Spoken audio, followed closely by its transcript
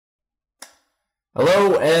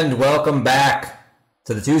Hello and welcome back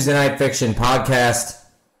to the Tuesday Night Fiction Podcast.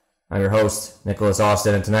 I'm your host, Nicholas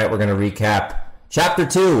Austin, and tonight we're going to recap Chapter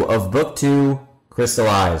 2 of Book 2,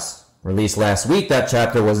 Crystallize. Released last week, that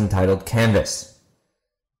chapter was entitled Canvas.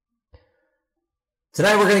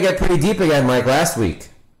 Tonight we're going to get pretty deep again like last week.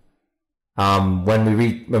 When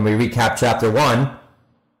we recap Chapter 1,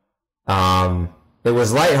 it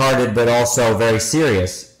was lighthearted but also very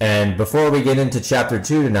serious. And before we get into Chapter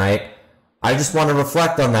 2 tonight, I just want to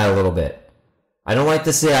reflect on that a little bit. I don't like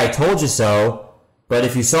to say I told you so, but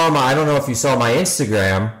if you saw I don't know if you saw my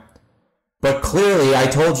Instagram, but clearly I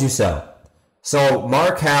told you so. So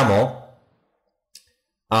Mark Hamill,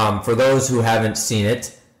 for those who haven't seen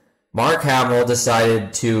it, Mark Hamill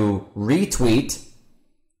decided to retweet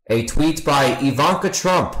a tweet by Ivanka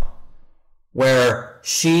Trump where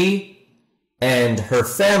she and her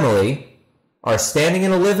family are standing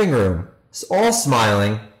in a living room, all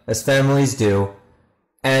smiling, as families do,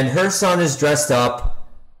 and her son is dressed up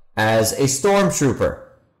as a stormtrooper.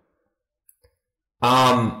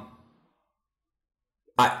 I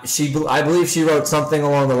believe she wrote something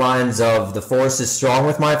along the lines of, "The Force is strong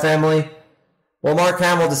with my family." Well, Mark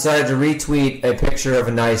Hamill decided to retweet a picture of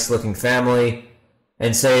a nice-looking family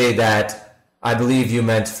and say that, "I believe you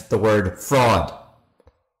meant the word fraud."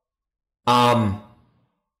 I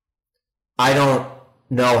don't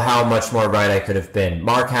know how much more right I could have been.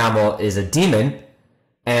 Mark Hamill is a demon,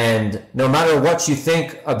 and no matter what you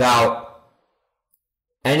think about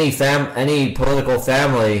any political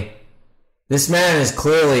family, this man is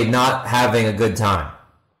clearly not having a good time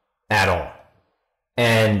at all.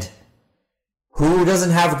 And who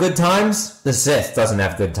doesn't have good times? The Sith doesn't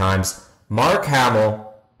have good times. Mark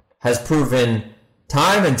Hamill has proven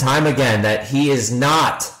time and time again that he is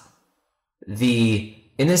not the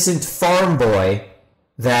innocent farm boy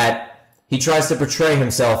that he tries to portray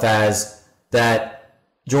himself as, that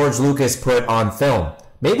George Lucas put on film.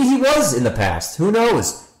 Maybe he was in the past. Who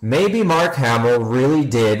knows? Maybe Mark Hamill really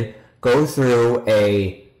did go through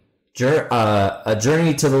a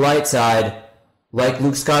journey to the light side like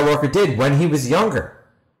Luke Skywalker did when he was younger.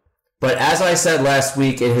 But as I said last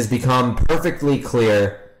week, it has become perfectly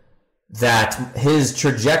clear that his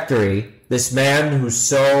trajectory, this man who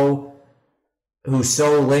so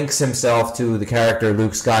links himself to the character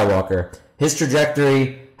Luke Skywalker, his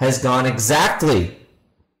trajectory has gone exactly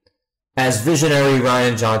as visionary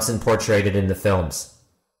Rian Johnson portrayed it in the films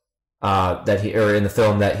in the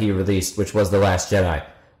film that he released, which was The Last Jedi.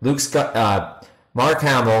 Mark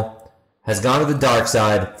Hamill has gone to the dark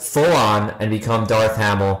side full on and become Darth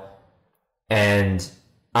Hamill. And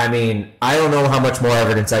I mean, I don't know how much more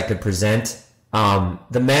evidence I could present.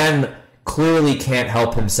 The man clearly can't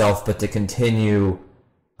help himself but to continue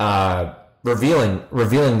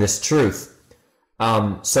revealing this truth.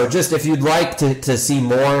 So just if you'd like to see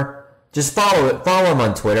more, just follow him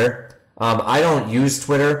on Twitter. I don't use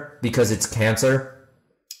Twitter because it's cancer,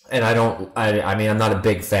 and I'm not a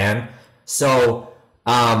big fan. So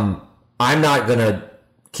I'm not gonna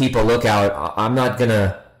keep a lookout. I'm not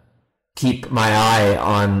gonna keep my eye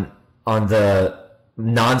on the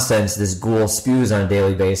nonsense this ghoul spews on a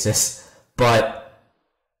daily basis. But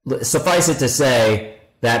suffice it to say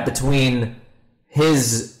that between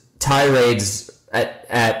his tirades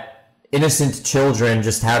at innocent children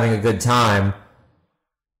just having a good time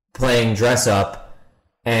playing dress up,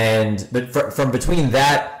 but from between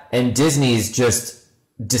that and Disney's just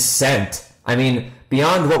dissent, I mean,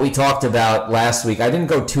 beyond what we talked about last week, I didn't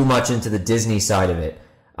go too much into the Disney side of it.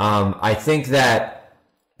 I think that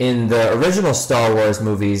in the original Star Wars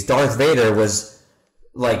movies, Darth Vader was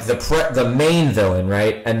like the main villain,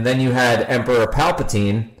 right? And then you had Emperor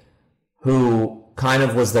Palpatine, who kind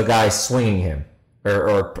of was the guy swinging him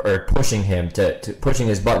or pushing him to pushing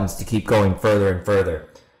his buttons to keep going further and further.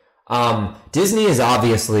 Disney is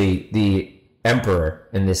obviously the emperor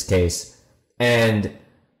in this case. And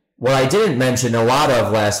what I didn't mention a lot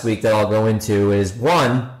of last week that I'll go into is,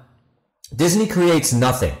 one, Disney creates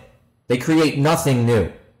nothing. They create nothing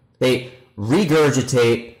new. They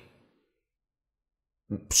regurgitate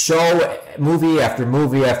show movie after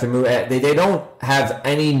movie after movie. They don't have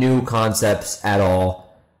any new concepts at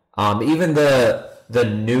all. Even the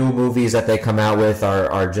new movies that they come out with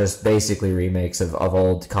are just basically remakes of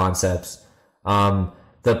old concepts. The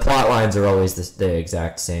plot lines are always the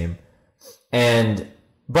exact same.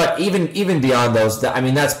 But even beyond those, I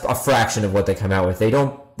mean, that's a fraction of what they come out with. They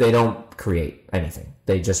don't create anything.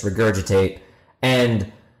 They just regurgitate,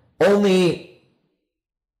 and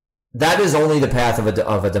that is only the path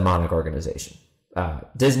of a demonic organization.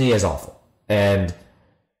 Disney is awful, and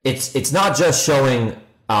it's not just showing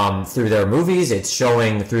through their movies. It's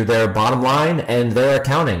showing through their bottom line and their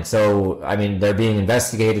accounting. So, I mean, they're being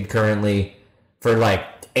investigated currently for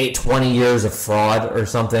like 20 years of fraud or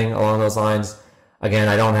something along those lines. Again,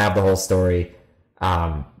 I don't have the whole story,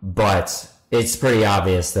 but it's pretty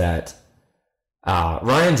obvious that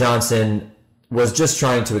Rian Johnson was just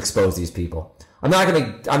trying to expose these people. I'm not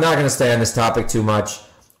gonna stay on this topic too much.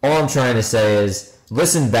 All I'm trying to say is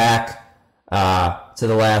listen back to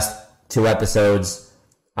the last 2 episodes,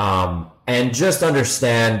 and just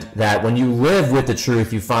understand that when you live with the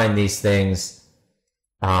truth, you find these things.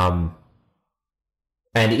 And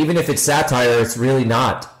even if it's satire, it's really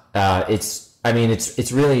not. It's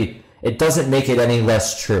really, it doesn't make it any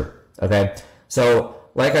less true. Okay, so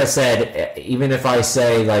like I said, even if I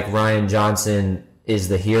say like Rian Johnson is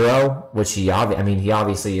the hero, which he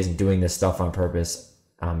obviously isn't doing this stuff on purpose,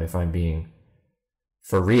 if I'm being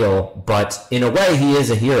for real, but in a way he is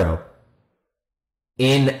a hero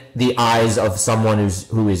in the eyes of someone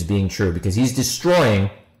who is being true, because he's destroying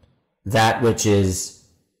that which is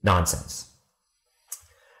nonsense.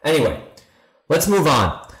 Anyway, let's move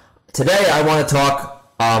on. Today I want to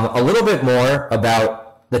talk a little bit more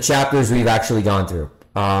about the chapters we've actually gone through.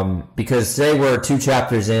 Because today we're 2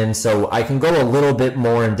 chapters in, so I can go a little bit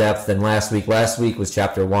more in depth than last week. Last week was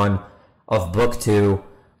chapter 1 of book 2,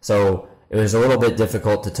 so it was a little bit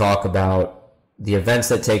difficult to talk about the events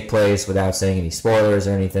that take place without saying any spoilers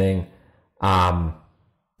or anything. But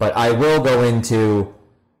I will go into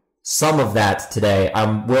some of that today.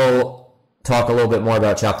 We'll talk a little bit more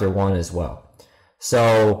about chapter 1 as well.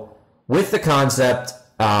 So with the concept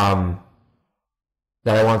that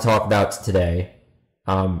I want to talk about today,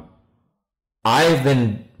 I've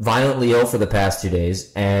been violently ill for the past 2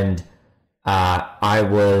 days, and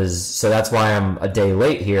so that's why I'm a day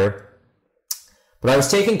late here. But I was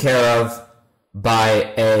taken care of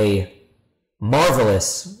by a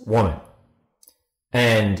marvelous woman.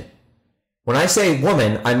 And when I say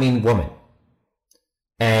woman, I mean woman.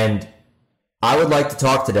 And I would like to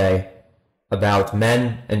talk today about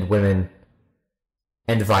men and women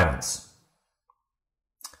and violence.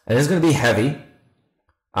 And it's going to be heavy.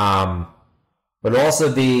 But it'll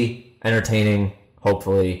also be entertaining,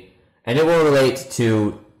 hopefully, and it will relate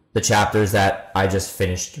to the chapters that I just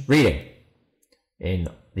finished reading in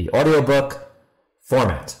the audiobook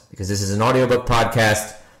format, because this is an audiobook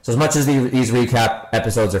podcast. So as much as these recap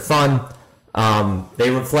episodes are fun, they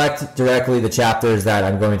reflect directly the chapters that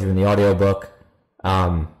I'm going through in the audiobook.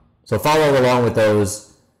 So follow along with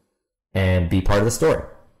those and be part of the story.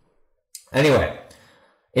 Anyway,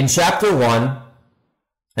 in chapter 1,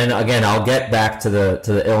 and again, I'll get back to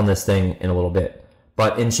the illness thing in a little bit.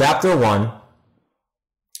 But in chapter 1,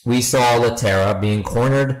 we saw Latera being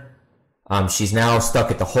cornered. She's now stuck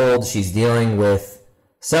at the hold. She's dealing with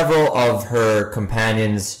several of her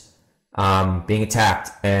companions being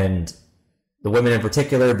attacked, and the women in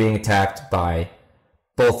particular being attacked by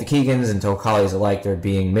both the Keegans and Tokalis alike. They're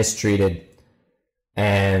being mistreated.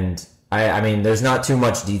 And I mean, there's not too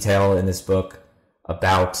much detail in this book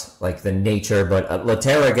about like the nature, but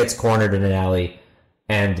Latera gets cornered in an alley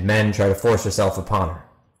and men try to force herself upon her.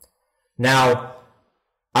 Now,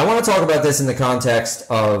 I want to talk about this in the context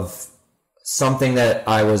of something that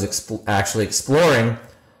I was actually exploring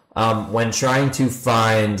when trying to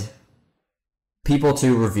find people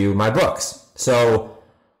to review my books. So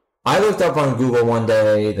I looked up on Google one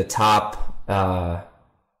day the top, well,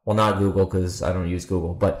 not Google because I don't use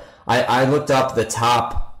Google, but I looked up the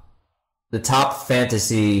top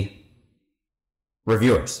fantasy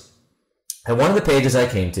reviewers. And one of the pages I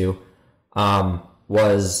came to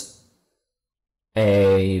was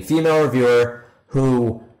a female reviewer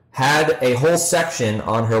who had a whole section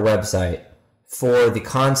on her website for the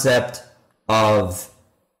concept of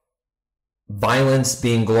violence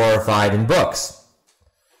being glorified in books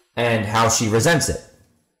and how she resents it.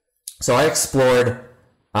 So I explored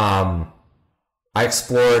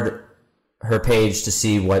her page to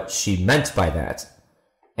see what she meant by that.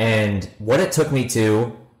 And what it took me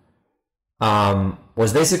to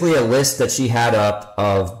was basically a list that she had up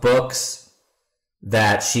of books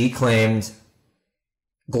that she claimed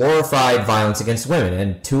glorified violence against women.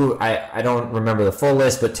 And I don't remember the full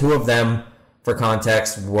list, but 2 of them, for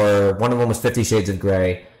context, were, one of them was 50 Shades of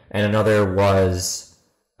Grey, and another was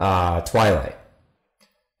Twilight.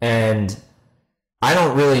 And I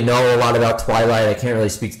don't really know a lot about Twilight. I can't really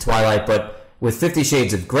speak to Twilight, but with 50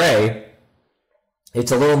 Shades of Grey,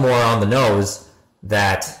 it's a little more on the nose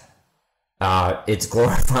that it's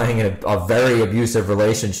glorifying a very abusive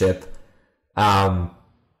relationship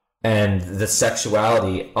and the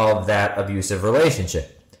sexuality of that abusive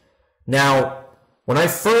relationship. Now, when I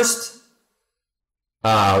first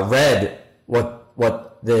read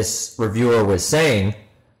what this reviewer was saying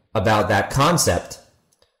about that concept,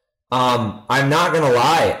 I'm not gonna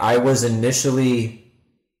lie, I was initially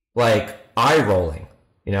like eye rolling.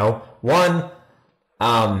 And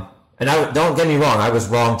don't get me wrong, I was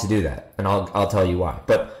wrong to do that, and I'll tell you why.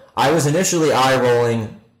 But I was initially eye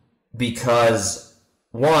rolling because,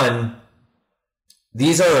 one,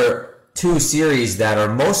 these are two series that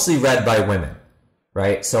are mostly read by women,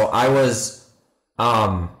 right? So I was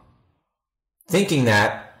thinking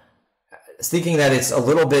that it's a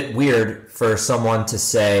little bit weird for someone to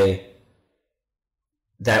say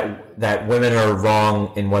that women are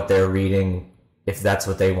wrong in what they're reading, if that's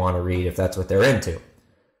what they want to read, if that's what they're into.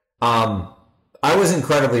 I was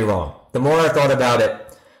incredibly wrong. The more I thought about it,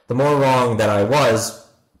 the more wrong that I was,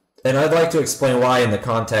 and I'd like to explain why in the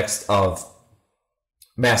context of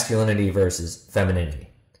masculinity versus femininity.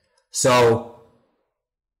 So,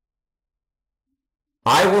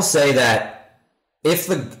 I will say that if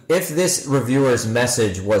this reviewer's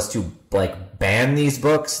message was to like ban these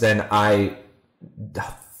books, then I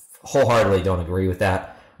wholeheartedly don't agree with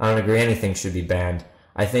that. I don't agree anything should be banned.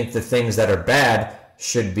 I think the things that are bad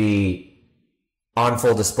should be on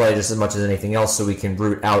full display just as much as anything else, so we can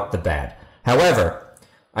root out the bad. However,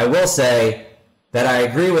 I will say that I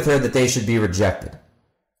agree with her that they should be rejected.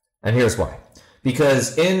 And here's why.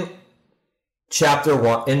 Because in chapter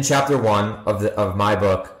one of my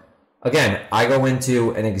book, again, I go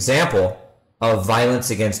into an example of violence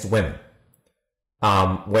against women,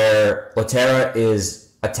 where Lotera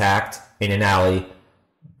is attacked in an alley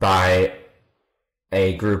by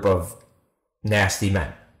a group of nasty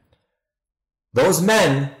men. Those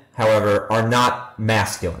men, however, are not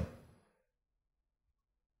masculine.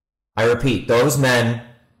 I repeat, those men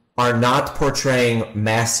are not portraying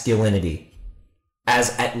masculinity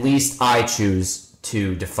as at least I choose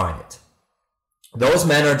to define it. Those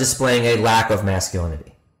men are displaying a lack of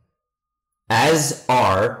masculinity, as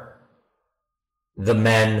are the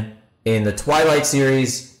men in the Twilight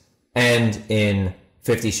series and in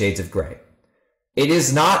 50 Shades of Grey. It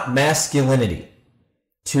is not masculinity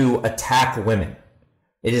to attack women.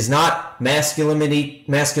 It is not masculinity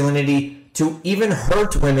to even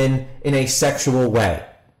hurt women in a sexual way.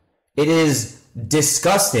 It is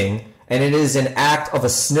disgusting, and it is an act of a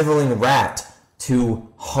sniveling rat to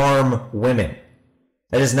harm women.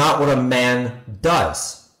 That is not what a man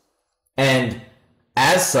does. And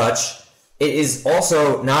as such, it is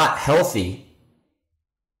also not healthy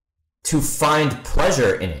to find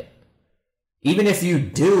pleasure in it. Even if you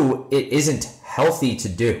do, it isn't healthy to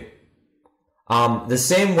do. The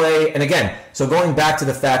same way, and again, so going back to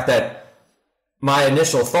the fact that my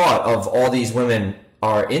initial thought of all these women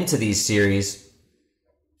are into these series,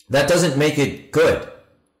 that doesn't make it good.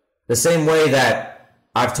 The same way that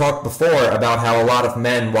I've talked before about how a lot of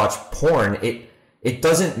men watch porn, it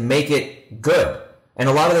doesn't make it good. And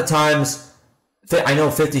a lot of the times, I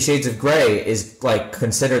know 50 Shades of Grey is like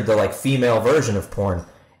considered the like female version of porn.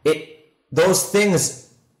 Those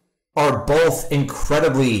things are both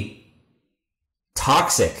incredibly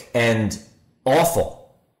toxic and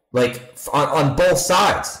awful, like on both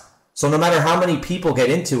sides. So no matter how many people get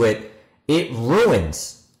into it, it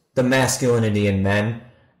ruins the masculinity in men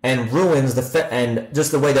and ruins and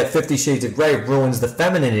just the way that 50 Shades of Grey ruins the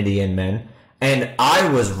femininity in men. And I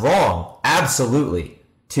was wrong, absolutely,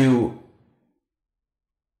 to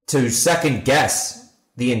second guess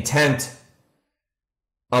the intent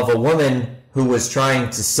of a woman who was trying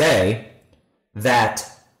to say that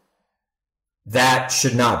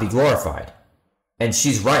should not be glorified. And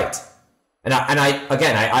she's right. And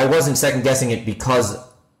I wasn't second guessing it because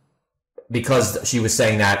she was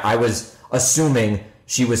saying that. I was assuming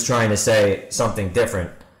she was trying to say something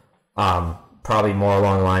different. Probably more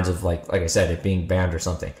along the lines of like I said, it being banned or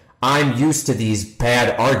something. I'm used to these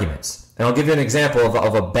bad arguments. And I'll give you an example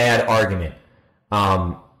of a bad argument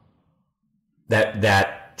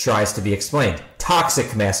that tries to be explained.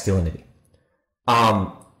 Toxic masculinity.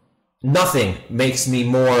 Nothing makes me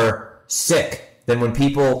more sick than when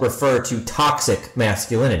people refer to toxic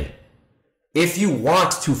masculinity. If you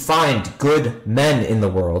want to find good men in the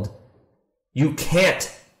world, you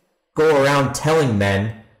can't go around telling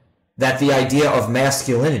men that the idea of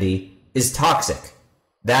masculinity is toxic.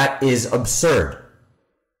 That is absurd.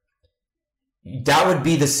 That would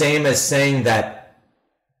be the same as saying that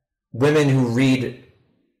women who read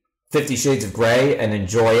 50 Shades of Grey and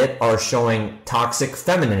enjoy it are showing toxic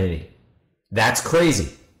femininity. That's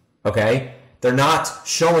crazy, okay? They're not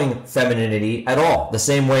showing femininity at all. The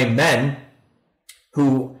same way men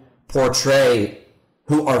who are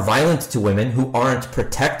violent to women, who aren't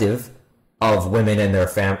protective of women and their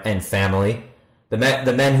family, The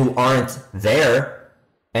men who aren't there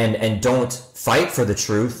and don't fight for the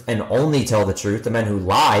truth and only tell the truth, the men who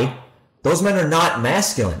lie, those men are not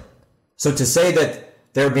masculine. So to say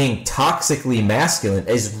that they're being toxically masculine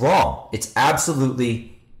is wrong. It's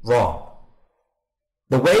absolutely wrong.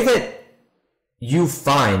 The way that you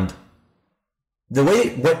find, the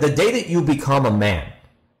day that you become a man,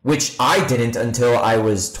 which I didn't until I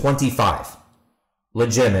was 25,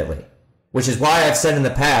 legitimately, which is why I've said in the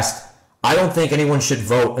past, I don't think anyone should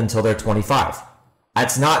vote until they're 25.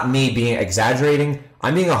 That's not me being exaggerating.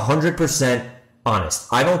 I'm being 100% honest.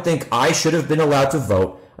 I don't think I should have been allowed to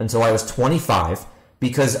vote until I was 25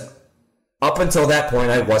 because up until that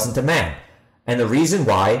point, I wasn't a man. And the reason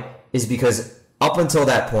why is because up until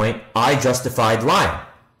that point, I justified lying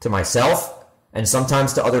to myself and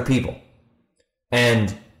sometimes to other people.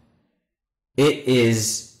 And that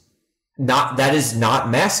is not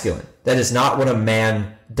masculine. That is not what a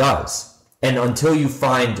man does. And until you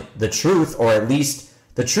find the truth, or at least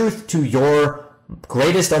the truth to your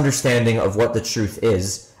greatest understanding of what the truth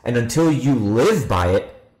is, and until you live by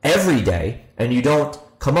it every day, and you don't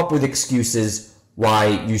come up with excuses why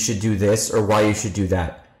you should do this or why you should do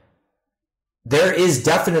that, there is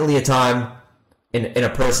definitely a time in a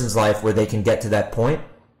person's life where they can get to that point.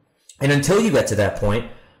 And until you get to that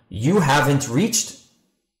point, you haven't reached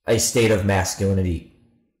a state of masculinity.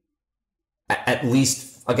 At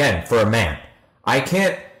least, again, for a man.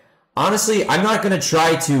 Honestly, I'm not going to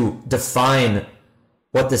try to define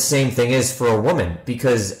what the same thing is for a woman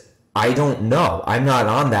because I don't know. I'm not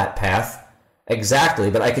on that path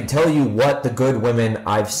exactly, but I can tell you what the good women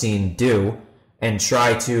I've seen do and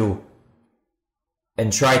try to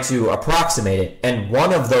approximate it. And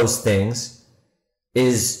one of those things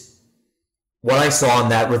is what I saw on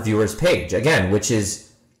that reviewer's page, again, which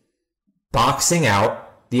is boxing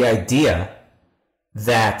out the idea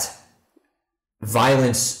that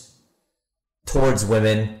violence towards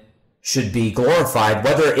women should be glorified,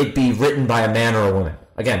 whether it be written by a man or a woman.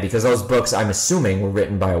 Again, because those books, I'm assuming, were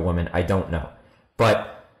written by a woman. I don't know.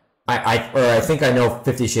 But I think I know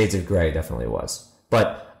 50 Shades of Grey definitely was.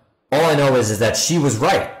 But all I know is that she was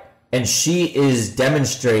right. And she is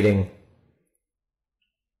demonstrating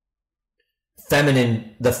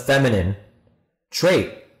the feminine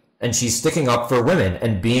trait. And she's sticking up for women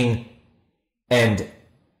and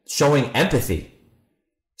showing empathy.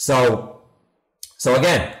 So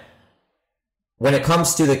again, when it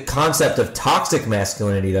comes to the concept of toxic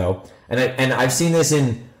masculinity, though, and I've seen this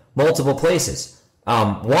in multiple places.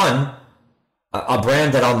 One, a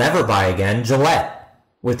brand that I'll never buy again, Gillette,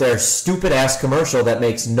 with their stupid ass commercial that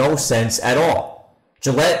makes no sense at all.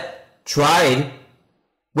 Gillette tried,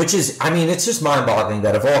 which is, I mean, it's just mind-boggling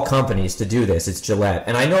that of all companies to do this, it's Gillette.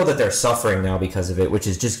 And I know that they're suffering now because of it, which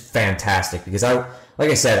is just fantastic. Because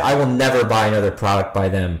like I said, I will never buy another product by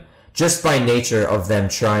them just by nature of them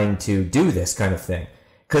trying to do this kind of thing.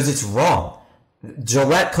 Because it's wrong.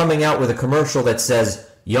 Gillette coming out with a commercial that says,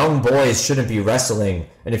 young boys shouldn't be wrestling.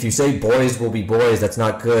 And if you say boys will be boys, that's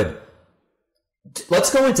not good.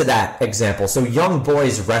 Let's go into that example. So young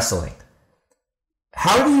boys wrestling.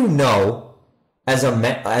 How do you know as a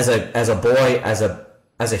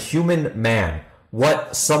human man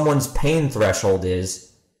what someone's pain threshold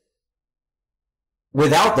is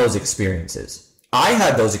without those experiences? I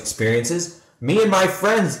had those experiences. Me and my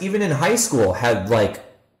friends, even in high school, had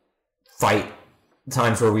fight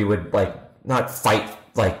times where we would not fight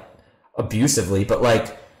abusively, but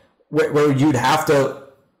where you'd have to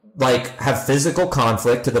have physical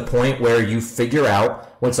conflict to the point where you figure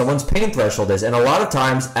out what someone's pain threshold is. And a lot of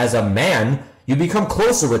times as a man, you become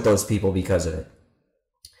closer with those people because of it.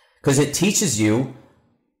 Because it teaches you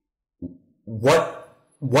what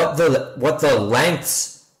the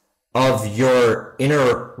lengths of your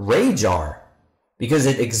inner rage are. Because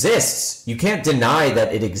it exists. You can't deny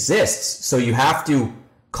that it exists. So you have to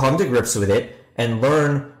come to grips with it and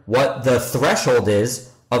learn what the threshold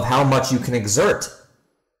is of how much you can exert.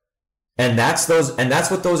 And that's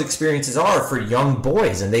what those experiences are for young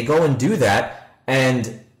boys. And they go and do that,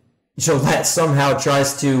 and Gillette somehow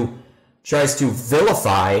tries to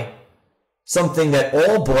vilify something that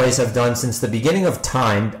all boys have done since the beginning of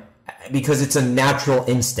time because it's a natural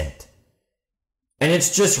instinct. And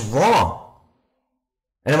it's just wrong.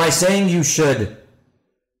 And am I saying you should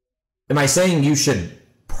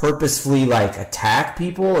purposefully attack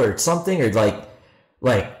people or something, or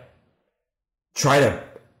try to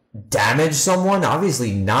damage someone?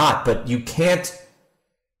 Obviously not, but you can't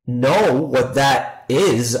know what that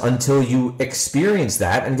is until you experience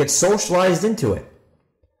that and get socialized into it.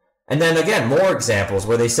 And then again, more examples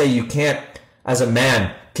where they say you can't, as a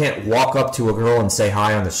man, can't walk up to a girl and say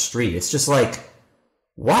hi on the street. It's just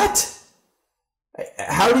What?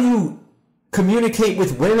 How do you communicate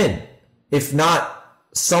with women if not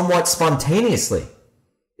somewhat spontaneously?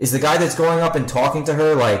 Is the guy that's going up and talking to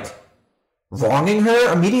her like wronging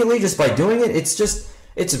her immediately just by doing it? It's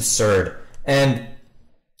absurd. And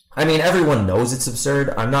I mean, everyone knows it's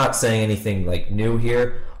absurd. I'm not saying anything like new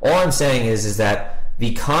here. All I'm saying is that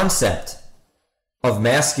the concept of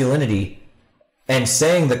masculinity and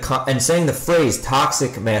saying the phrase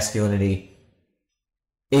toxic masculinity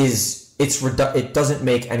it doesn't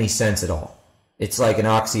make any sense at all. It's like an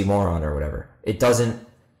oxymoron or whatever.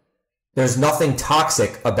 There's nothing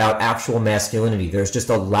toxic about actual masculinity. There's just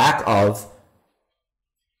a lack of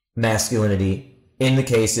masculinity in the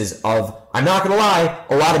cases of, I'm not going to lie,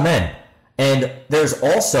 a lot of men. And there's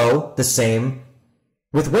also the same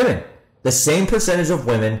with women. The same percentage of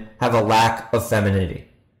women have a lack of femininity.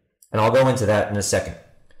 And I'll go into that in a second.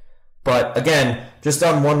 But again, just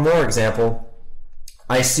on one more example,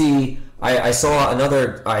 I saw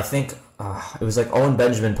another, I think it was like Owen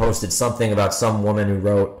Benjamin posted something about some woman who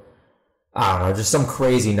wrote, I don't know, just some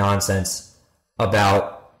crazy nonsense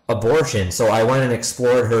about abortion. So I went and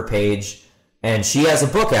explored her page, and she has a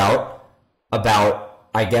book out about,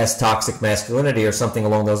 I guess, toxic masculinity or something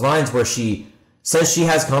along those lines, where she says she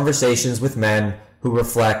has conversations with men who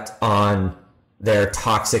reflect on their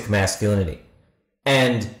toxic masculinity.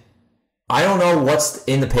 And I don't know what's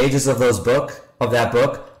in the pages of that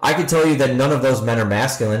book. I could tell you that none of those men are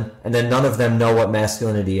masculine, and that none of them know what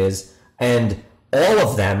masculinity is, and all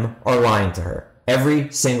of them are lying to her.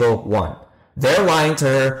 Every single one. They're lying to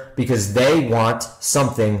her because they want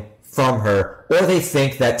something from her, or they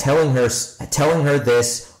think that telling her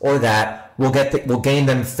this or that will gain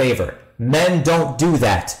them favor. Men don't do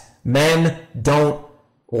that. Men don't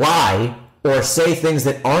lie or say things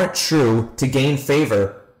that aren't true to gain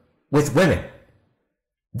favor with women.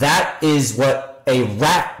 That is what a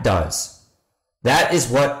rat does. That is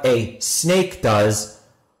what a snake does.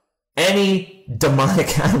 Any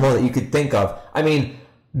demonic animal that you could think of. I mean,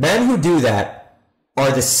 men who do that are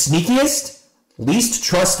the sneakiest, least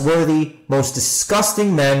trustworthy, most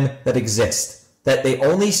disgusting men that exist. That they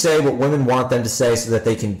only say what women want them to say so that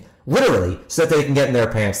they can, literally, so that they can get in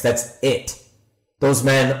their pants. That's it. Those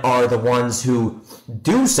men are the ones who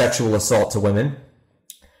do sexual assault to women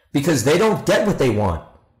because they don't get what they want.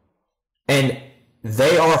 And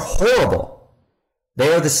they are horrible.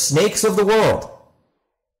 They are the snakes of the world.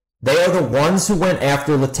 They are the ones who went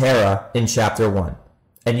after Latera in chapter 1.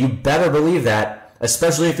 And you better believe that,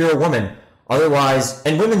 especially if you're a woman. Otherwise,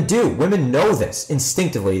 and women do. Women know this.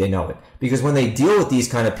 Instinctively, they know it. Because when they deal with these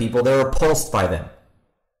kind of people, they're repulsed by them.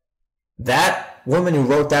 That woman who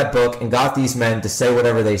wrote that book and got these men to say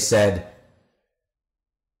whatever they said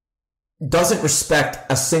doesn't respect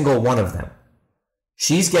a single one of them.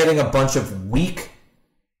 She's getting a bunch of weak,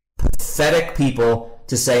 pathetic people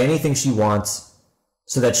to say anything she wants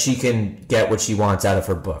so that she can get what she wants out of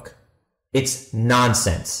her book. It's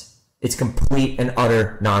nonsense. It's complete and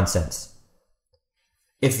utter nonsense.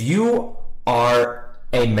 If you are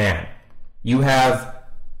a man, you have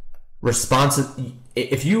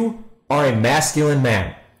if you are a masculine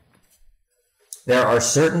man, there are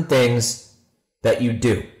certain things that you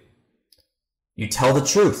do. You tell the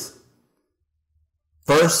truth.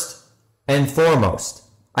 First and foremost.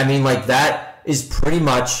 I mean, like, that is pretty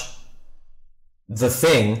much the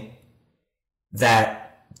thing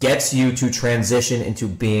that gets you to transition into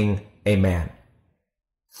being a man.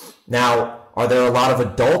 Now, are there a lot of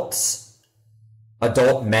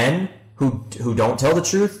adult men who don't tell the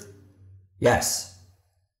truth? Yes.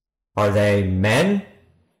 Are they men?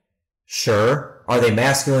 Sure. Are they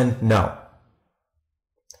masculine? No.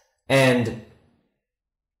 And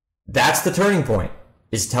that's the turning point,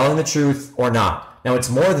 is telling the truth or not. Now, it's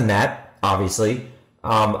more than that, obviously.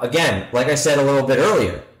 Again, like I said a little bit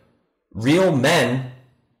earlier, real men,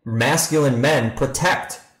 masculine men,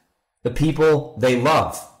 protect the people they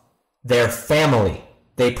love, their family.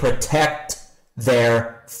 They protect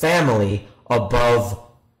their family above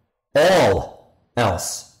all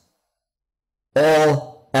else.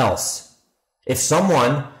 All else. If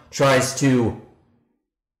someone tries to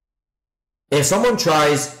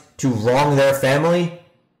wrong their family,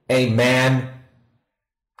 a man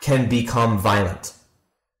can become violent.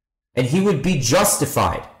 And he would be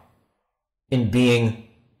justified in being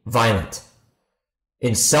violent.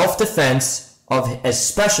 In self-defense,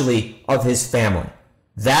 especially of his family.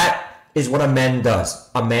 That is what a man does.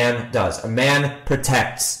 A man does. A man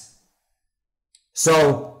protects.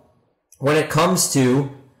 So, when it comes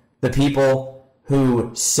to the people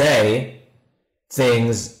who say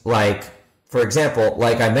things like, for example,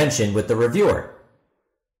 like I mentioned with the reviewer,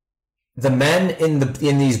 the men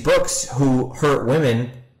in these books who hurt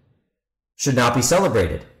women should not be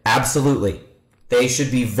celebrated. Absolutely. They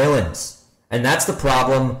should be villains. And that's the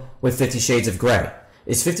problem with 50 Shades of Grey.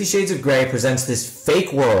 Is 50 Shades of Grey presents this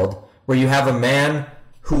fake world where you have a man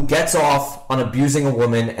who gets off on abusing a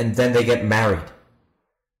woman and then they get married.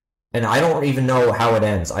 And I don't even know how it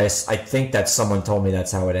ends. I think that someone told me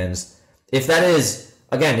that's how it ends. If that is,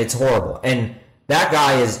 again, it's horrible. And that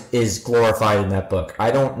guy is glorified in that book.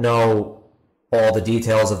 I don't know all the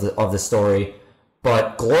details of the story,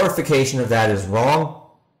 but glorification of that is wrong.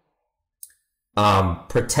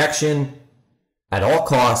 Protection at all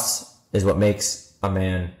costs is what makes a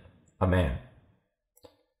man a man.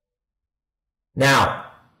 Now,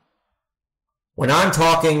 when I'm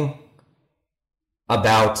talking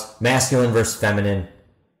about masculine versus feminine,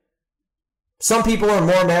 some people are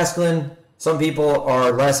more masculine, some people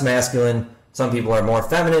are less masculine, some people are more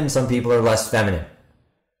feminine, some people are less feminine.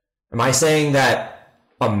 Am I saying that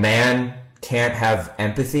a man can't have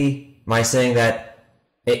empathy? Am I saying that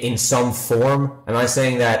in some form? Am I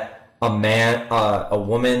saying that a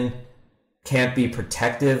woman can't be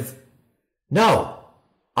protective? No,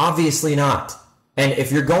 obviously not. And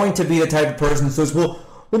if you're going to be the type of person who says, well,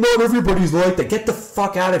 not everybody's like that, get the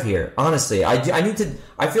fuck out of here. Honestly, I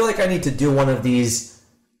feel like I need to do one of these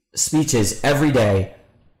speeches every day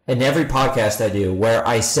in every podcast I do where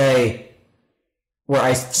I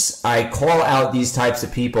call out these types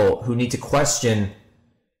of people who need to question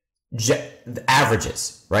the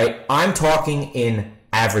averages, right? I'm talking in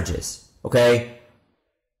averages, okay?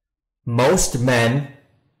 Most men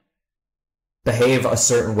behave a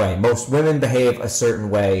certain way. Most women behave a certain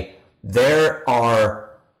way. There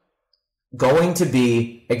are going to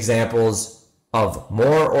be examples of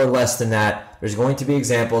more or less than that. There's going to be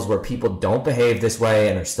examples where people don't behave this way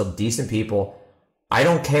and are still decent people. I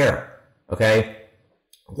don't care, okay?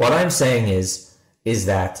 What I'm saying is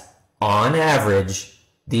that on average,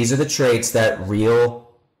 these are the traits that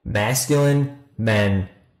real masculine men,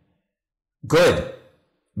 good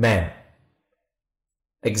men,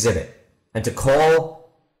 exhibit. And to call,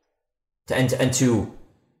 and to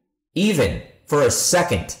even for a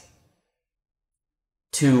second,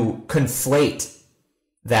 to conflate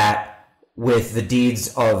that with the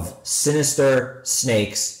deeds of sinister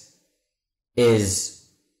snakes is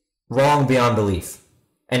wrong beyond belief.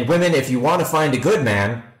 And women, if you want to find a good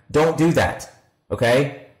man, don't do that,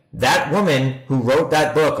 okay? That woman who wrote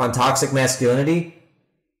that book on toxic masculinity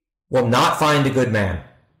will not find a good man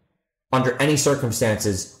under any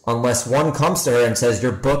circumstances unless one comes to her and says,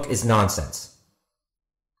 your book is nonsense.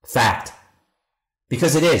 Fact.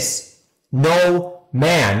 Because it is. No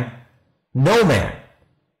man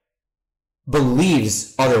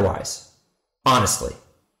believes otherwise. Honestly.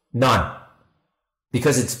 None.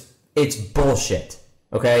 Because it's bullshit.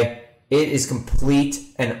 Okay? It is complete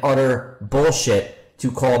and utter bullshit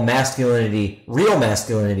to call masculinity, real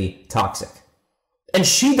masculinity, toxic. And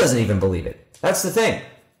she doesn't even believe it. That's the thing.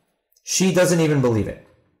 She doesn't even believe it.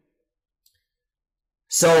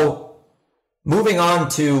 So, moving on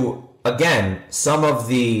to, again, some of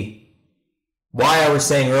the, why I was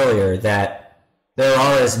saying earlier that there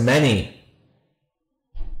are as many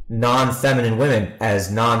non-feminine women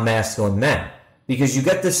as non-masculine men. Because you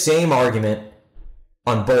get the same argument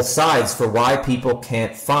on both sides for why people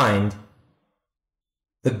can't find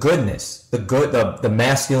the goodness, the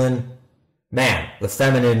masculine man, the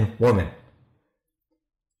feminine woman.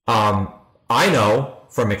 I know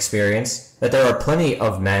from experience that there are plenty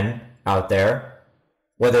of men out there,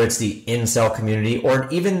 whether it's the incel community or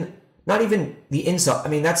not even the incel. I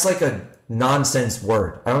mean, that's like a nonsense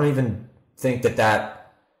word. I don't even think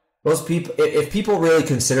that those people, if people really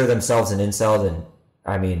consider themselves an incel, then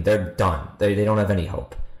I mean, they're done. They don't have any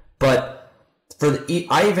hope. But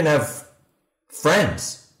I even have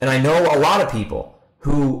friends, and I know a lot of people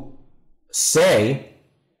who say,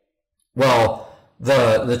 well,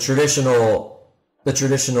 the traditional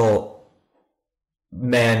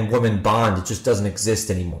man-woman bond, it just doesn't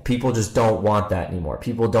exist anymore. People just don't want that anymore.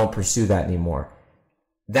 People don't pursue that anymore.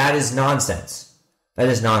 That is nonsense. That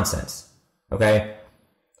is nonsense. Okay?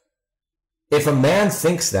 If a man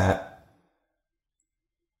thinks that,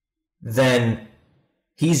 then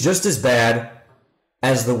he's just as bad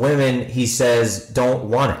as the women he says don't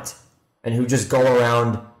want it and who just go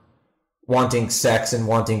around wanting sex and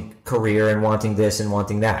wanting career and wanting this and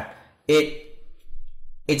wanting that.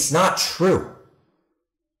 It's not true.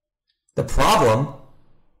 The problem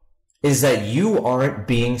is that you aren't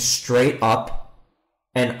being straight up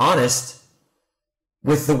and honest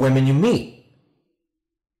with the women you meet.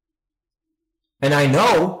 And I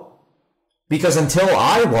know because until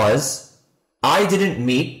I didn't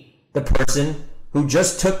meet the person who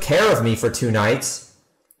just took care of me for 2 nights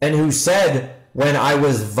and who said when I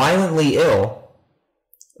was violently ill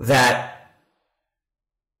that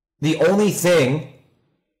the only thing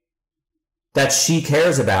that she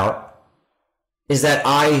cares about is that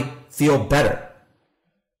I feel better.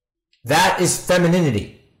 That is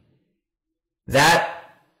femininity. That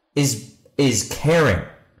is caring.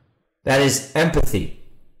 That is empathy.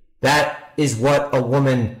 That is what a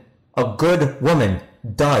good woman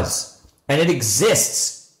does. And it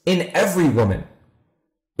exists in every woman.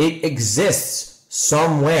 It exists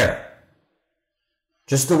somewhere.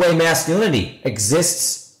 Just the way masculinity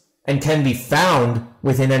exists and can be found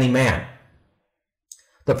within any man.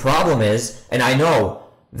 The problem is, and I know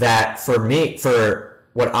that for me, for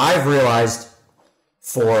what I've realized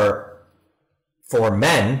for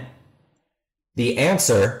men, the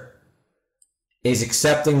answer is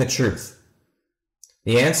accepting the truth.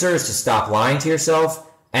 The answer is to stop lying to yourself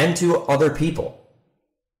and to other people.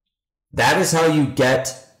 That is how you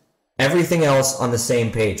get everything else on the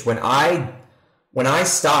same page. When I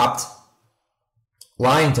stopped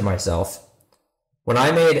lying to myself, when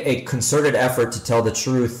I made a concerted effort to tell the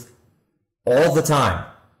truth all the time,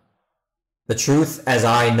 the truth as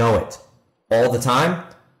I know it, all the time,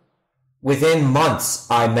 within months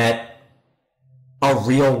I met a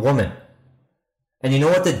real woman. And you know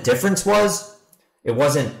what the difference was? It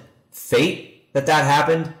wasn't fate that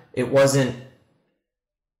happened. It wasn't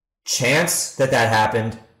chance that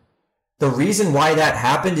happened. The reason why that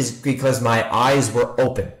happened is because my eyes were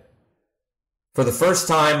open. For the first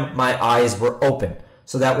time, my eyes were open.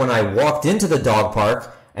 So that when I walked into the dog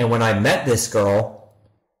park and when I met this girl,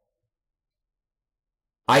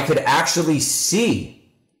 I could actually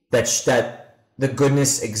see that the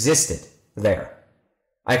goodness existed there.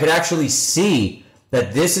 I could actually see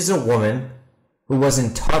that this is a woman who was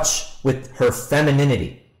in touch with her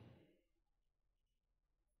femininity.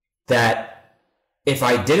 That if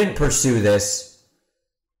I didn't pursue this,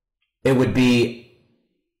 it would be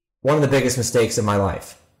one of the biggest mistakes of my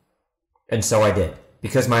life. And so I did,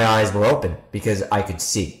 because my eyes were open, because I could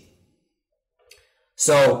see.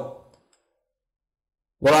 So,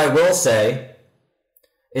 what I will say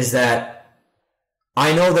is that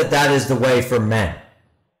I know that is the way for men.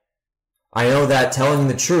 I know that telling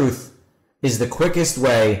the truth is the quickest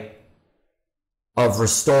way of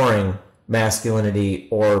restoring masculinity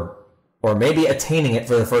or maybe attaining it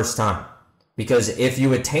for the first time. Because if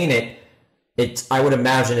you attain it, I would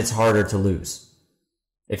imagine it's harder to lose.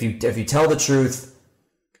 If you tell the truth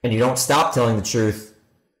and you don't stop telling the truth,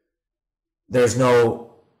 there's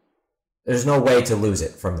no way to lose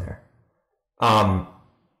it from there.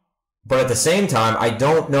 But at the same time, I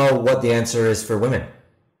don't know what the answer is for women.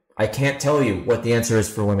 I can't tell you what the answer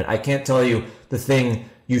is for women. I can't tell you the thing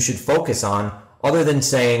you should focus on other than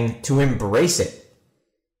saying to embrace it.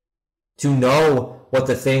 To know what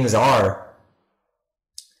the things are.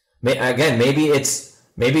 Again, maybe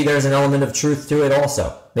there's an element of truth to it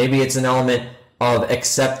also. Maybe it's an element of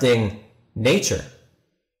accepting nature.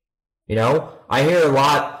 You know, I hear a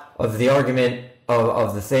lot of the argument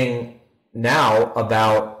of the thing now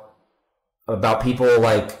about people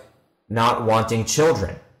like not wanting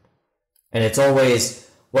children. And it's always,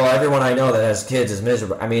 well, everyone I know that has kids is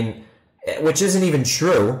miserable. I mean, which isn't even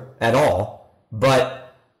true at all,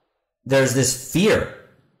 but there's this fear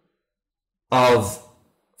of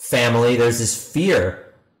family. There's this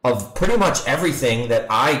fear of pretty much everything that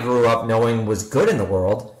I grew up knowing was good in the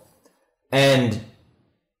world. And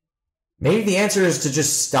maybe the answer is to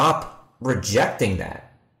just stop rejecting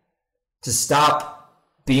that, to stop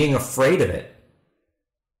being afraid of it.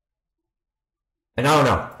 And I don't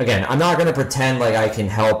know. Again, I'm not going to pretend like I can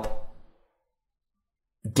help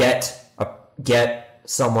get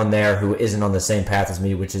someone there who isn't on the same path as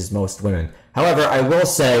me, which is most women. However, I will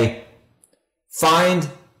say, find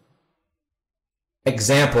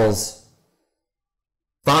examples,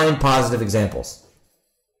 find positive examples.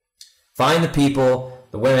 Find the people,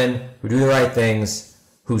 the women who do the right things,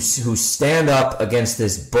 who stand up against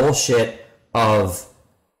this bullshit of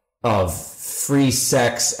free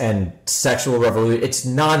sex and sexual revolution. It's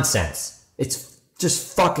nonsense. It's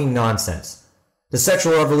just fucking nonsense. The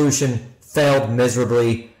sexual revolution failed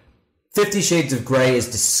miserably. 50 Shades of Grey is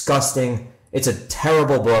disgusting. It's a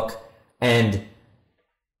terrible book. And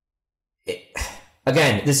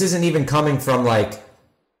again, this isn't even coming from like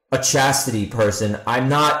a chastity person. I'm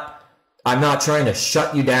not trying to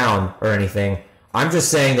shut you down or anything. I'm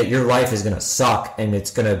just saying that your life is going to suck and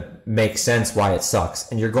it's going to make sense why it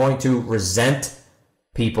sucks. And you're going to resent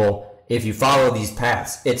people if you follow these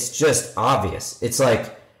paths. It's just obvious. It's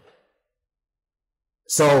like,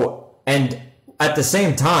 so, and at the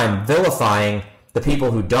same time, vilifying the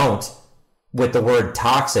people who don't with the word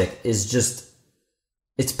toxic is just,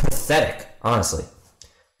 it's pathetic, honestly.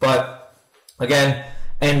 But again,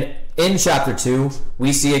 and in chapter 2,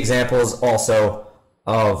 we see examples also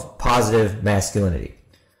of positive masculinity.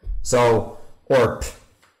 So, or,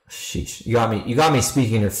 sheesh, you got me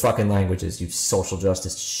speaking your fucking languages, you social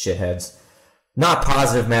justice shitheads. Not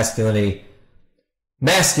positive masculinity.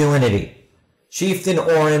 Masculinity. Chieftain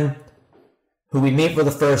Orin, who we meet for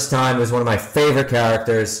the first time, is one of my favorite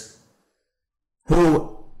characters,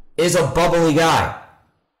 who is a bubbly guy.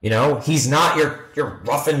 You know, he's not your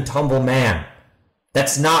rough and tumble man.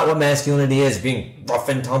 That's not what masculinity is, being rough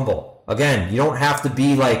and tumble. Again, you don't have to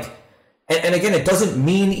be like, and again, it doesn't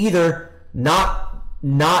mean either not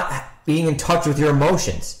being in touch with your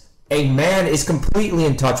emotions. A man is completely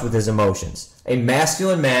in touch with his emotions. A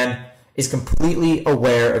masculine man is completely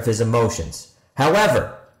aware of his emotions.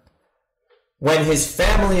 However, when his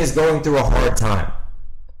family is going through a hard time,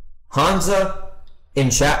 Hansa, in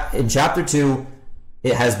chapter 2,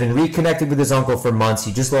 it has been reconnected with his uncle for months.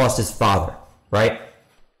 He just lost his father, right?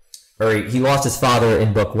 Or he lost his father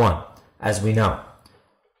in book 1, as we know.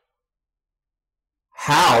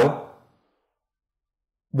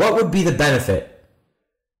 What would be the benefit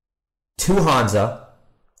to Hansa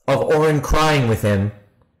of Orin crying with him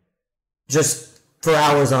just for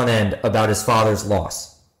hours on end about his father's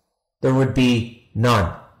loss? There would be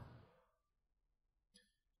none.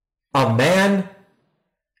 A man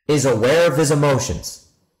is aware of his emotions.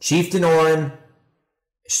 Chieftain Orin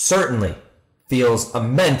certainly feels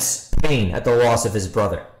immense pain at the loss of his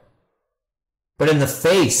brother. But in the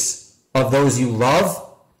face of those you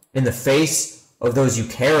love, in the face of those you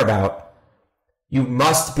care about, you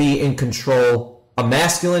must be in control. A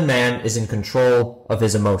masculine man is in control of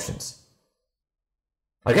his emotions.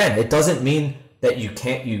 Again, it doesn't mean that you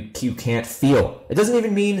can't feel. It doesn't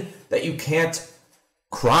even mean that you can't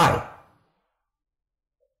cry.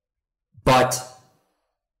 But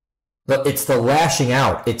it's the lashing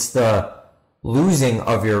out. It's the losing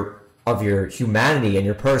of your humanity and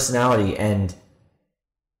your personality and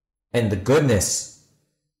the goodness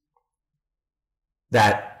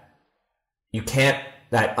that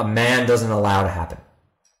a man doesn't allow to happen.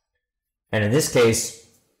 And in this case,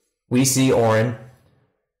 we see Orin,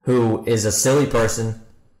 who is a silly person,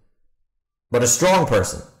 but a strong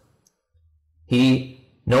person. He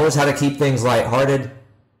knows how to keep things lighthearted,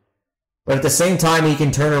 but at the same time, he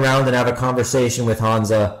can turn around and have a conversation with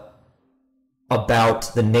Hansa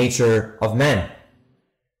about the nature of men.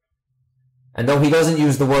 And though he doesn't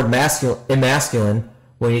use the word emasculine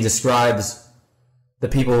when he describes the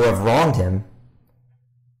people who have wronged him,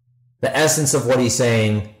 the essence of what he's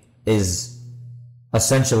saying is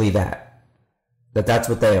essentially that's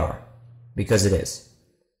what they are, because it is.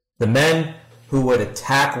 The men who would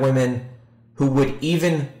attack women, who would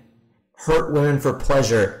even hurt women for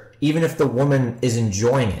pleasure, even if the woman is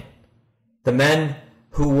enjoying it. The men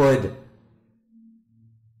who would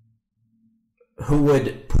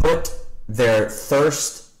put their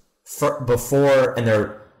thirst before and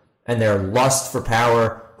their lust for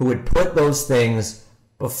power, who would put those things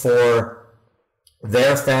before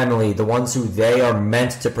their family, the ones who they are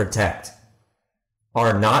meant to protect,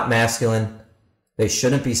 are not masculine. They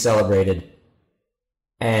shouldn't be celebrated.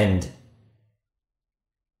 And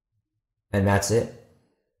that's it.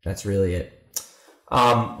 That's really it.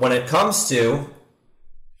 When it comes to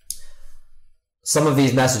some of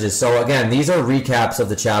these messages, so again, these are recaps of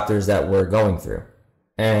the chapters that we're going through.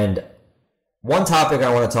 And one topic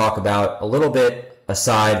I want to talk about a little bit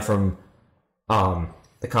aside from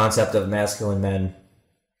the concept of masculine men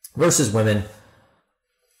versus women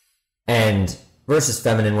and versus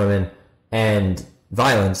feminine women and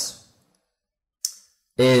violence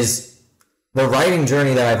is the writing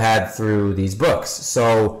journey that I've had through these books.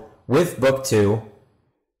 So with book 2,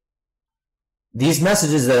 these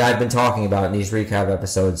messages that I've been talking about in these recap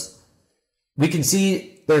episodes, we can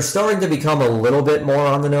see they're starting to become a little bit more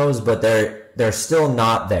on the nose, but they're still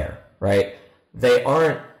not there, right? They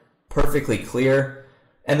aren't perfectly clear.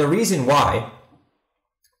 And the reason why,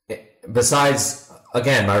 besides,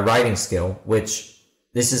 again, my writing skill, which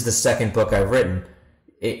this is the second book I've written,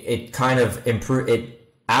 it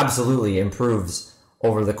absolutely improves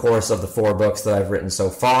over the course of the 4 books that I've written so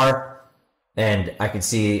far. And I can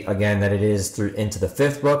see, again, that it is through into the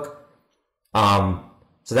 5th book.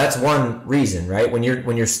 So that's one reason, right? When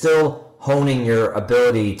you're still honing your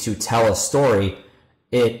ability to tell a story,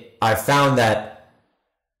 I found that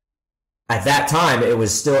at that time it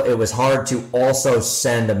was hard to also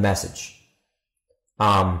send a message.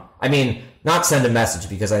 I mean, not send a message,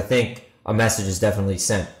 because I think a message is definitely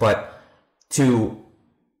sent, but to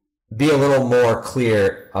be a little more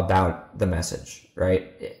clear about the message,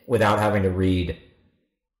 right? Without having to read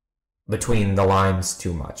between the lines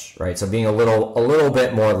too much, right? So being a little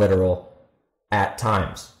bit more literal at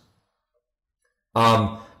times.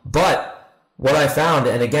 But what I found,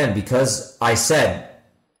 and again, because I said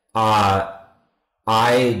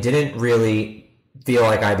I didn't really feel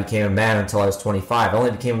like I became a man until I was 25. I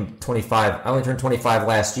only turned 25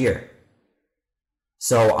 last year.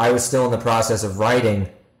 So I was still in the process of writing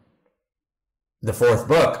the fourth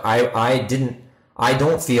book. I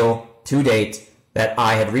don't feel to date that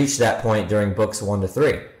I had reached that point during books 1 to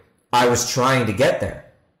 3. I was trying to get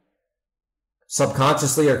there.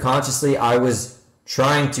 Subconsciously or consciously, I was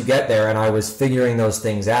trying to get there, and I was figuring those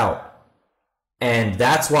things out. And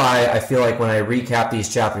that's why I feel like when I recap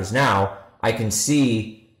these chapters now, I can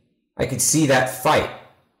see that fight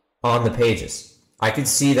on the pages. I could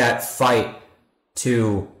see that fight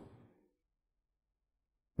to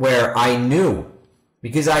where I knew,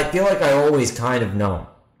 because I feel like I always kind of known.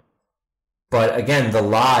 But again, the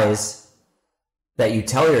lies that you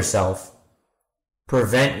tell yourself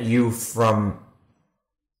prevent you from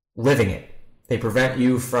living it. They prevent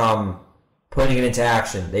you from putting it into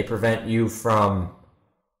action. They prevent you from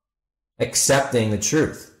accepting the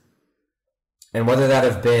truth. And whether that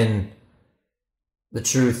have been the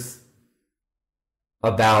truth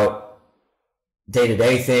about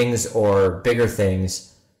day-to-day things or bigger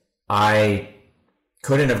things, I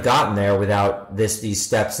couldn't have gotten there without these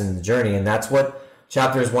steps in the journey. And that's what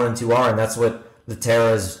chapters 1 and 2 are, and that's what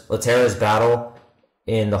Latera's battle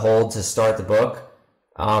in the hold to start the book,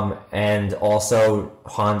 and also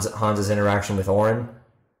Hans's interaction with Oren.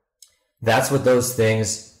 That's what those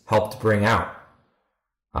things helped bring out.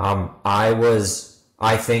 I was,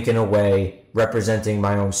 I think, in a way, representing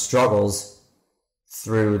my own struggles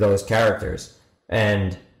through those characters.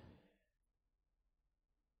 And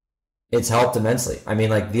it's helped immensely. I mean,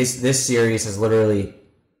 like, this series has literally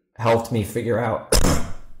helped me figure out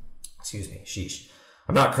excuse me, sheesh.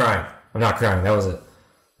 I'm not crying. That was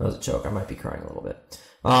a joke. I might be crying a little bit.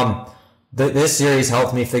 This series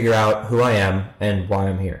helped me figure out who I am and why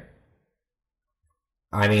I'm here.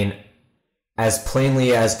 I mean, as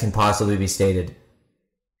plainly as can possibly be stated,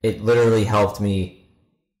 it literally helped me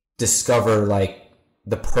discover, like,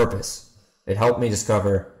 the purpose. It helped me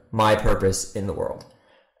discover my purpose in the world.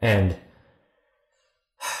 And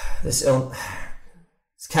it's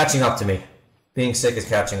catching up to me. Being sick is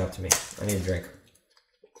catching up to me. I need a drink.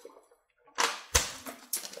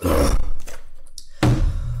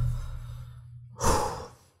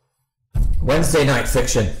 Wednesday night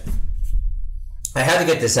fiction. I had to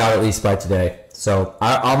get this out at least by today. So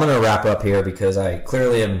I'm going to wrap up here because I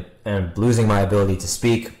clearly am losing my ability to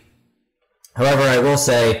speak. However, I will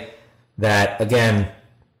say that, again,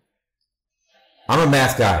 I'm a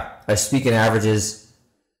math guy. I speak in averages.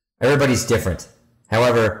 Everybody's different.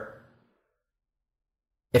 However,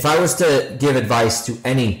 if I was to give advice to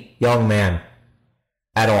any young man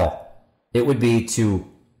at all, it would be to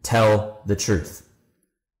tell the truth.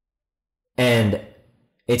 And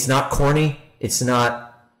it's not corny.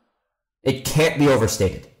 It can't be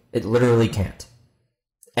overstated. It literally can't.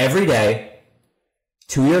 Every day,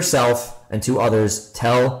 to yourself and to others,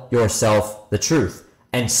 tell yourself the truth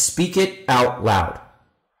and speak it out loud.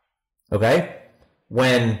 Okay?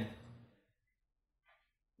 When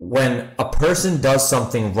a person does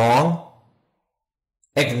something wrong,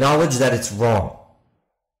 acknowledge that it's wrong.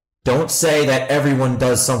 Don't say that everyone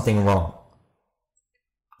does something wrong.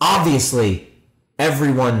 Obviously,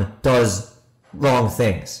 everyone does wrong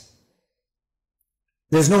things.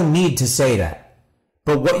 There's no need to say that.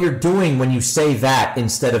 But what you're doing when you say that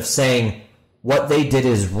instead of saying what they did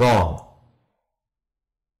is wrong,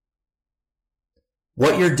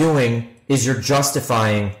 what you're doing is you're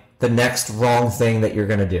justifying the next wrong thing that you're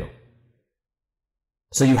going to do.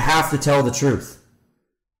 So you have to tell the truth.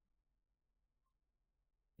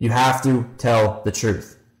 You have to tell the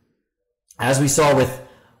truth. As we saw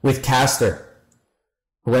with Castor,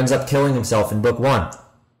 who ends up killing himself in book 1.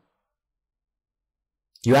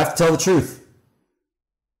 You have to tell the truth.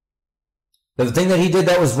 The thing that he did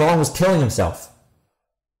that was wrong was killing himself.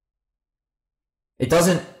 It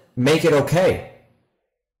doesn't make it okay.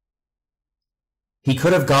 He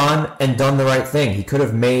could have gone and done the right thing. He could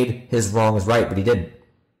have made his wrongs right, but he didn't.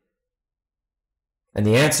 And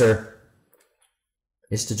the answer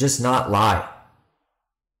is to just not lie.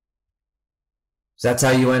 So that's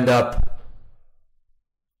how you end up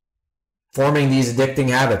forming these addicting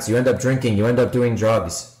habits. You end up drinking. You end up doing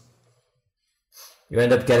drugs. You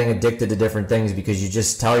end up getting addicted to different things because you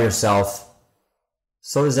just tell yourself,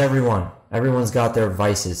 so does everyone. Everyone's got their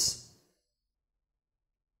vices.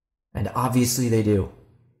 And obviously they do.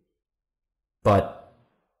 But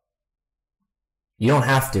you don't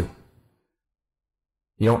have to.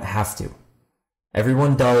 You don't have to.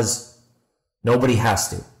 Everyone does. Nobody has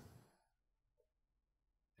to.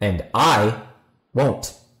 And I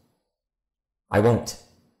won't. I won't.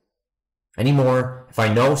 Anymore, if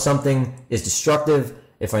I know something is destructive,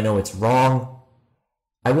 if I know it's wrong,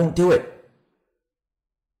 I won't do it.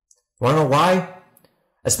 Want to know why?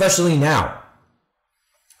 Especially now.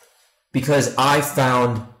 Because I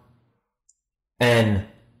found an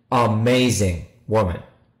amazing woman.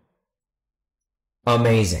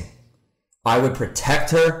 Amazing. I would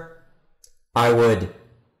protect her. I would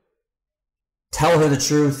tell her the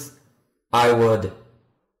truth. I would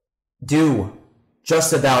do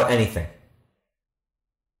just about anything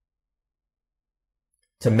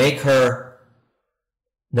to make her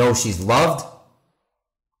know she's loved,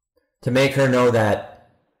 to make her know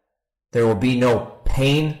that there will be no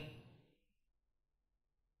pain,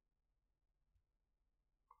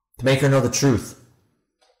 to make her know the truth.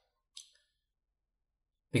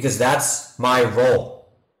 Because that's my role.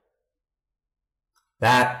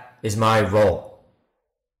 That is my role.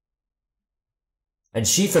 And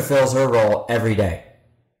she fulfills her role every day.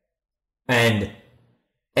 And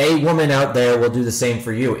a woman out there will do the same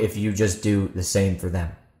for you if you just do the same for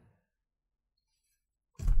them.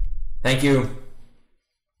 Thank you.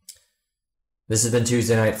 This has been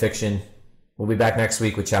Tuesday Night Fiction. We'll be back next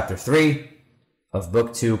week with Chapter 3 of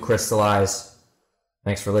Book 2, Crystallize.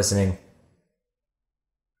 Thanks for listening.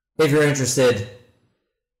 If you're interested,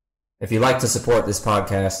 if you'd like to support this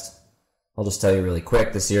podcast, I'll just tell you really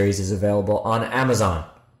quick, the series is available on Amazon.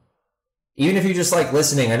 Even if you just like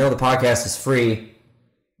listening, I know the podcast is free,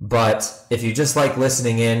 but if you just like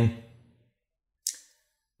listening in,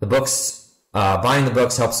 the books, buying the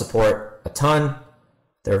books helps support a ton.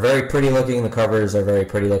 They're very pretty looking. The covers are very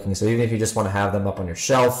pretty looking. So even if you just want to have them up on your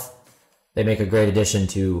shelf, they make a great addition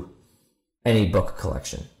to any book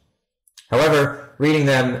collection. However, reading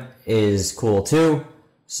them is cool too.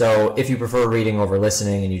 So if you prefer reading over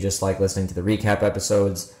listening and you just like listening to the recap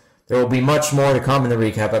episodes, there will be much more to come in the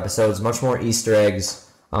recap episodes, much more Easter eggs,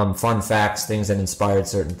 fun facts, things that inspired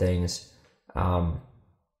certain things, and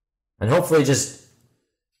hopefully just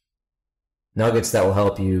nuggets that will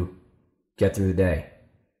help you get through the day.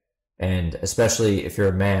 And especially if you're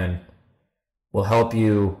a man, will help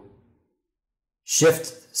you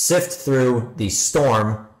sift through the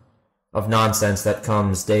storm of nonsense that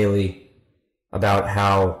comes daily about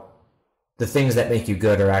how the things that make you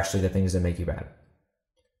good are actually the things that make you bad.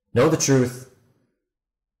 Know the truth.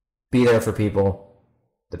 Be there for people,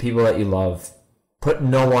 the people that you love. Put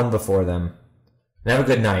no one before them. And have a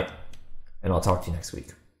good night, and I'll talk to you next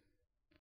week.